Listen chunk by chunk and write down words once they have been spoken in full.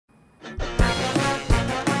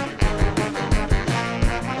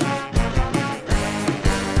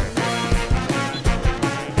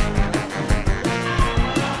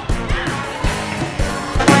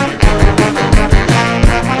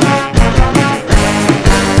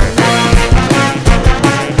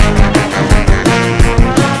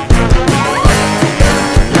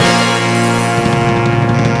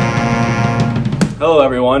Hello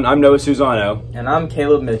everyone, I'm Noah Susano. And I'm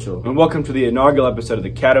Caleb Mitchell. And welcome to the inaugural episode of the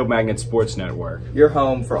Caddo Magnet Sports Network. Your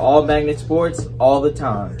home for all magnet sports, all the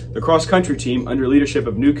time. The cross-country team, under leadership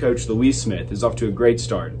of new coach Louise Smith, is off to a great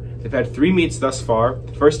start. They've had 3 meets thus far,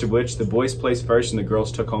 the first of which the boys placed first and the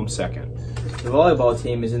girls took home second. The volleyball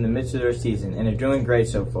team is in the midst of their season and are doing great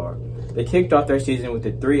so far. They kicked off their season with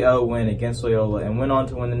a 3-0 win against Loyola and went on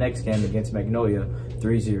to win the next game against Magnolia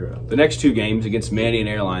 3-0. The next 2 games against Manny and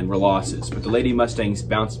Airline were losses, but the Lady Mustangs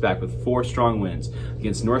bounced back with 4 strong wins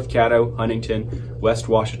against North Caddo, Huntington, West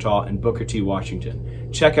Washita, and Booker T.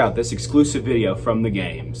 Washington. Check out this exclusive video from the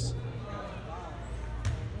games.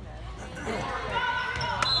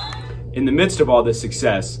 In the midst of all this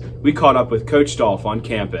success, we caught up with Coach Dolph on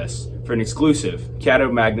campus for an exclusive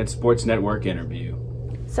Caddo Magnet Sports Network interview.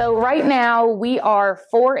 So right now we are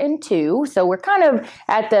 4-2, so we're kind of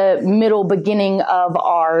at the middle beginning of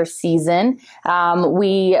our season.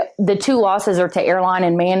 The 2 losses are to Airline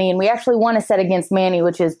and Manny, and we actually won a set against Manny,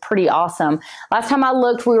 which is pretty awesome. Last time I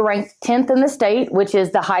looked, we were ranked 10th in the state, which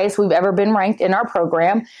is the highest we've ever been ranked in our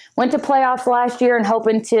program. Went to playoffs last year and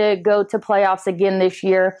hoping to go to playoffs again this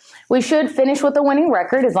year. We should finish with a winning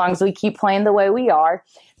record as long as we keep playing the way we are.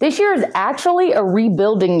 This year is actually a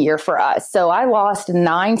rebuilding year for us. So I lost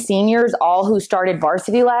 9 seniors, all who started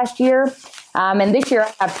varsity last year. And this year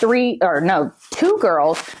I have 2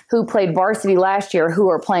 girls who played varsity last year who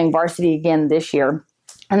are playing varsity again this year.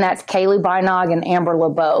 And that's Kaylee Bynog and Amber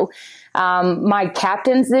LeBeau. My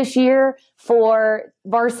captains this year for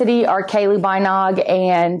varsity are Kaylee Bynog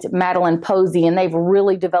and Madeline Posey, and they've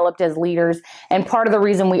really developed as leaders. And part of the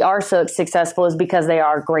reason we are so successful is because they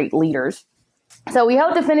are great leaders. So we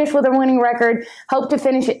hope to finish with a winning record, hope to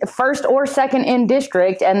finish first or second in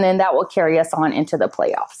district, and then that will carry us on into the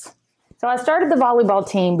playoffs. So I started the volleyball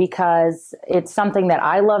team because it's something that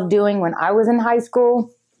I loved doing when I was in high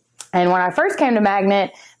school. And when I first came to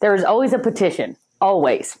Magnet, there was always a petition,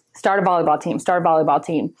 always. Start a volleyball team, start a volleyball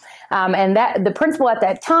team. And the principal at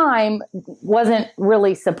that time wasn't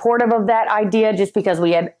really supportive of that idea just because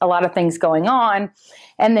we had a lot of things going on.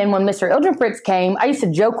 And then when Mr. Ildrenfritz came, I used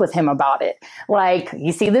to joke with him about it. Like,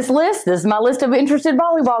 you see this list? This is my list of interested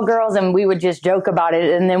volleyball girls. And we would just joke about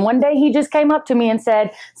it. And then one day he just came up to me and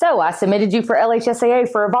said, "So I submitted you for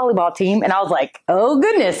LHSAA for a volleyball team." And I was like, oh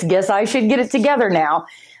goodness, guess I should get it together now.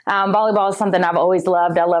 Volleyball is something I've always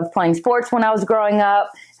loved. I loved playing sports when I was growing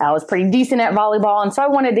up. I was pretty decent at volleyball. And so I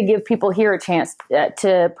wanted to give people here a chance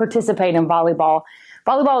to participate in volleyball.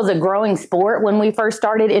 Volleyball is a growing sport when we first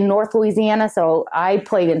started in North Louisiana. So I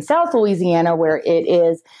played in South Louisiana where it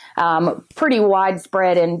is pretty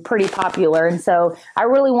widespread and pretty popular. And so I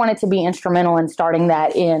really wanted to be instrumental in starting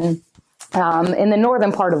that in the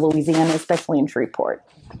northern part of Louisiana, especially in Shreveport.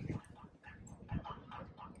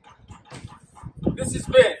 This has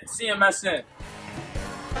been CMSN.